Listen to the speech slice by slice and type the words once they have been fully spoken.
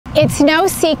It's no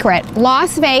secret,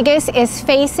 Las Vegas is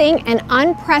facing an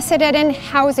unprecedented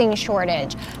housing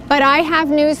shortage. But I have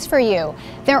news for you.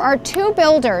 There are 2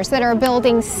 builders that are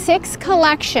building 6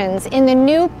 collections in the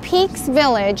new Peaks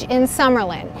Village in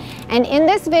Summerlin. And in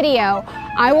this video,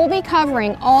 I will be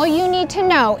covering all you need to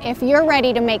know if you're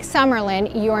ready to make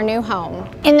Summerlin your new home.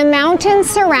 In the mountains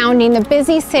surrounding the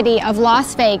busy city of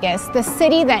Las Vegas, the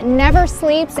city that never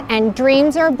sleeps and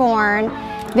dreams are born,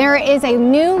 there is a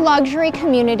new luxury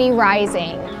community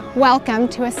rising. Welcome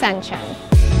to Ascension.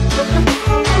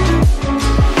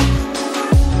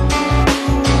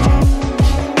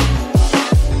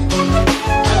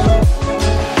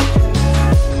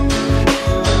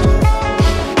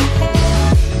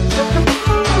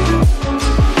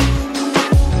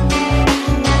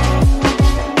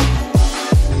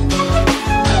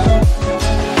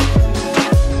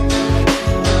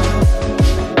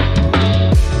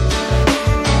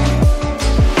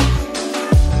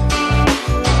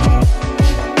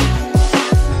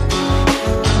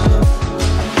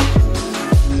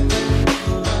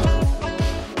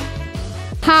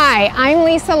 Hi, I'm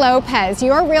Lisa Lopez,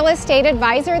 your real estate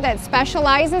advisor that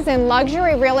specializes in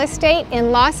luxury real estate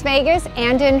in Las Vegas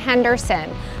and in Henderson.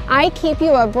 I keep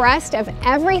you abreast of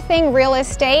everything real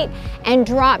estate and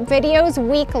drop videos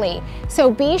weekly.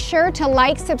 So be sure to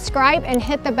like, subscribe, and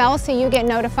hit the bell so you get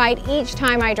notified each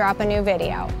time I drop a new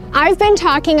video. I've been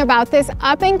talking about this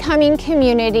up-and-coming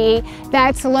community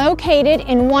that's located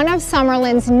in one of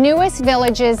Summerlin's newest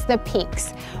villages, the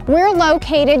Peaks. We're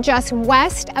located just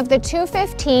west of the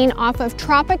 215 off of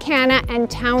Tropicana and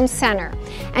Town Center.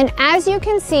 And as you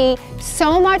can see,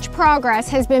 so much progress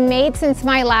has been made since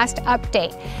my last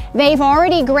update. They've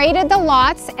already graded the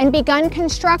lots and begun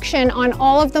construction on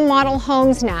all of the model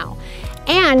homes now.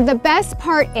 And the best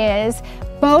part is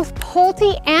both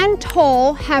Pulte and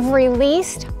Toll have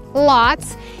released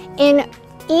lots in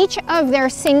each of their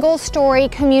single-story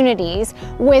communities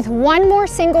with 1 more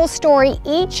single story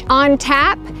each on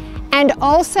tap, and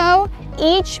also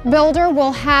each builder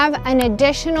will have an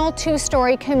additional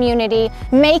 2-story community,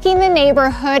 making the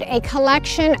neighborhood a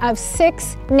collection of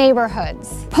 6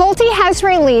 neighborhoods. Pulte has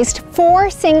released 4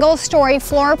 single-story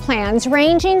floor plans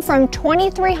ranging from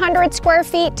 2,300 square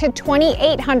feet to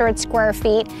 2,800 square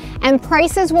feet, and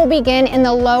prices will begin in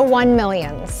the low 1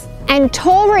 millions. And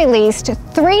Toll released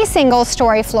 3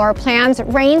 single-story floor plans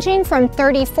ranging from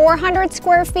 3,400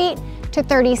 square feet to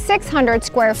 3,600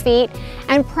 square feet,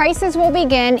 and prices will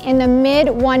begin in the mid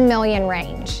 1 million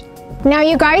range. Now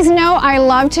you guys know I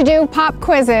love to do pop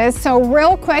quizzes, so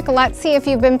real quick, let's see if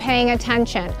you've been paying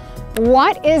attention.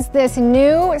 What is this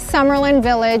new Summerlin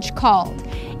village called?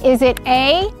 Is it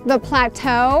A, the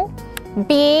Plateau,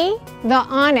 B, the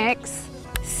Onyx,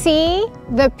 C,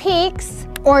 the Peaks,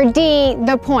 or D,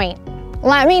 the Point?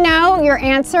 Let me know your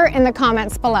answer in the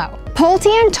comments below. Pulte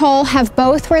and Toll have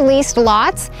both released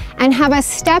lots and have a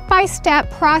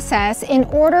step-by-step process in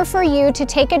order for you to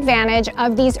take advantage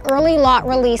of these early lot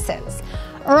releases.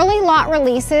 Early lot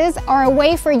releases are a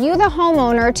way for you, the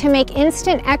homeowner, to make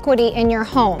instant equity in your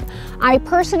home. I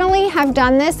personally have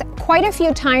done this quite a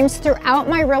few times throughout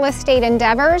my real estate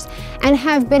endeavors and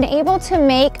have been able to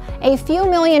make a few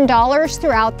 $1,000,000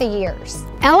 throughout the years.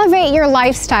 Elevate your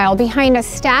lifestyle behind a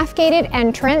staff-gated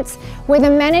entrance with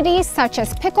amenities such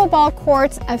as pickleball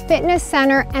courts, a fitness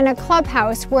center, and a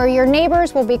clubhouse where your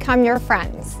neighbors will become your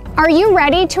friends. Are you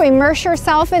ready to immerse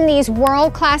yourself in these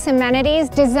world-class amenities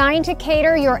designed to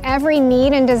cater your every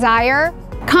need and desire?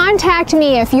 Contact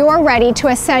me if you're ready to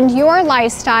ascend your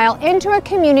lifestyle into a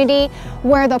community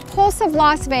where the pulse of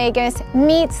Las Vegas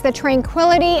meets the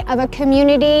tranquility of a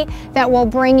community that will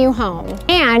bring you home.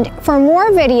 And for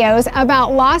more videos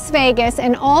about Las Vegas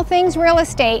and all things real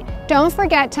estate, don't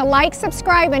forget to like,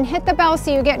 subscribe, and hit the bell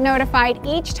so you get notified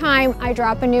each time I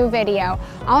drop a new video.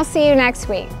 I'll see you next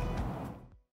week.